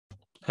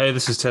Hey,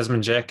 this is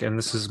Tazman Jack, and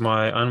this is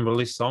my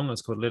unreleased song.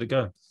 It's called Let It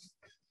Go.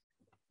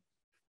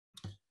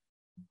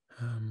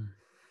 Um,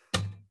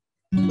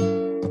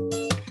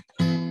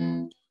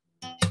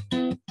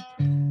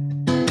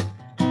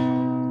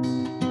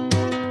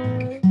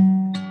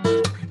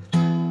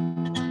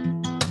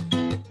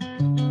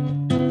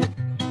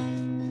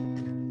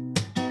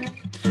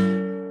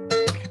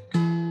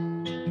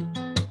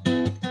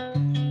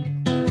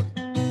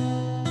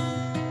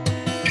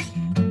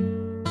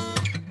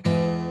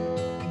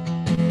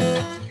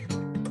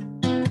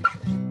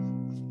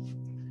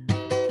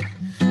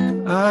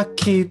 I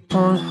keep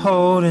on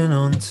holding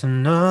on to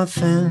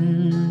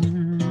nothing.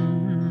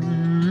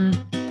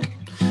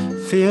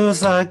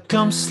 Feels like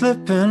I'm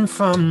slipping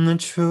from the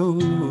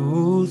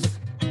truth.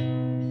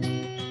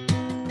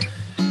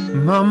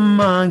 My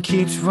mind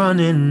keeps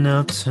running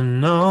out to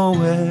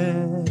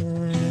nowhere.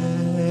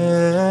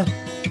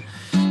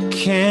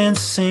 Can't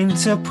seem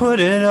to put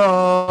it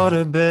all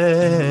to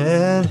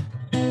bed.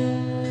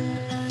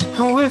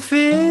 Oh, it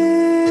feels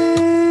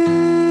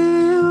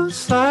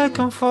like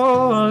I'm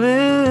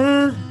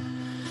falling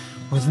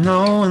with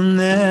no one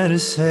there to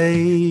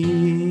save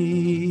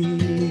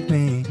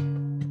me.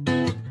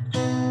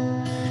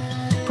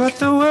 But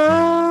the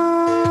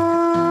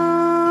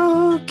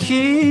world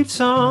keeps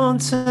on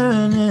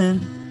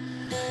turning,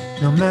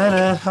 no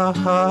matter how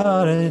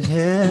hard it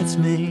hits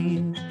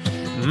me.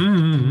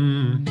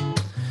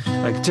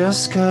 I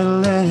just gotta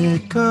let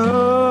it go.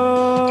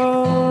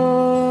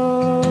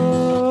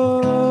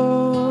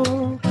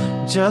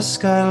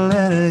 Just gotta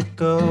let it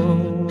go.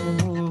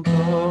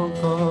 Go,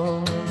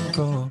 go,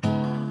 go.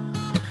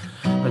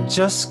 I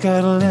just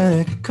gotta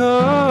let it go.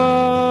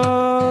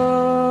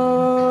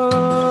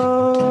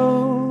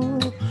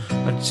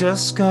 I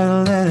just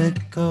gotta let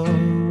it go.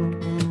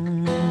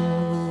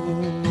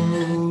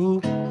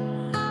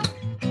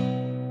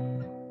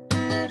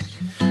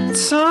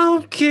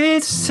 Time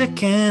keeps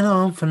ticking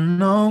on for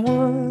no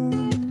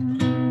one.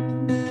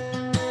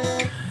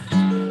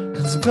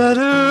 It's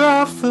better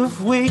off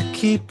if we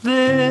keep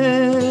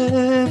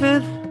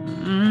living.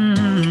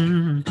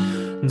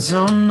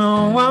 Don't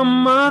know why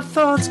my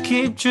thoughts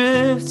keep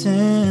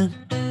drifting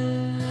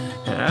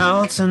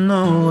out to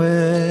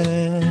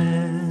nowhere,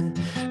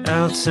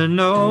 out to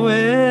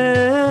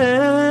nowhere.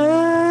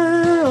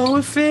 Oh,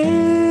 it feels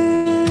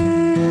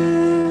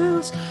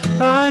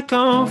like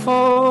I'm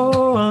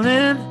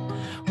falling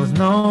with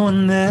no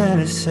one there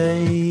to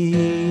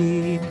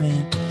save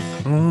me.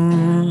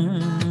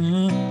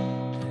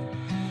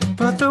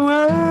 But the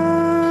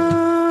world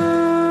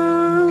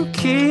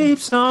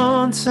keeps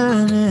on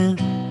turning,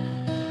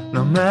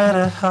 no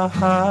matter how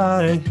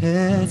hard it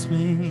hits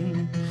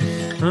me.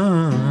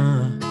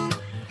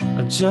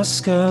 I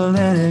just gotta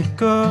let it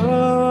go.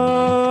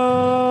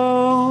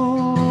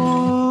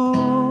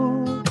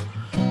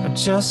 I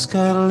just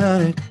gotta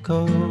let it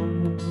go.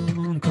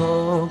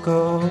 Go,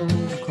 go,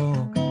 go.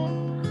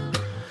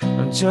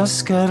 I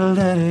just gotta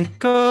let it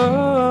go.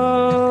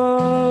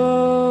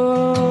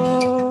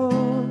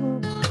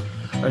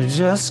 I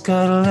just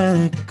gotta let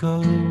it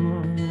go.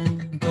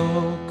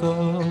 Go,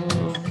 go,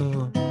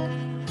 go.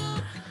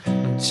 I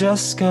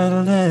just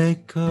gotta let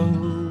it go.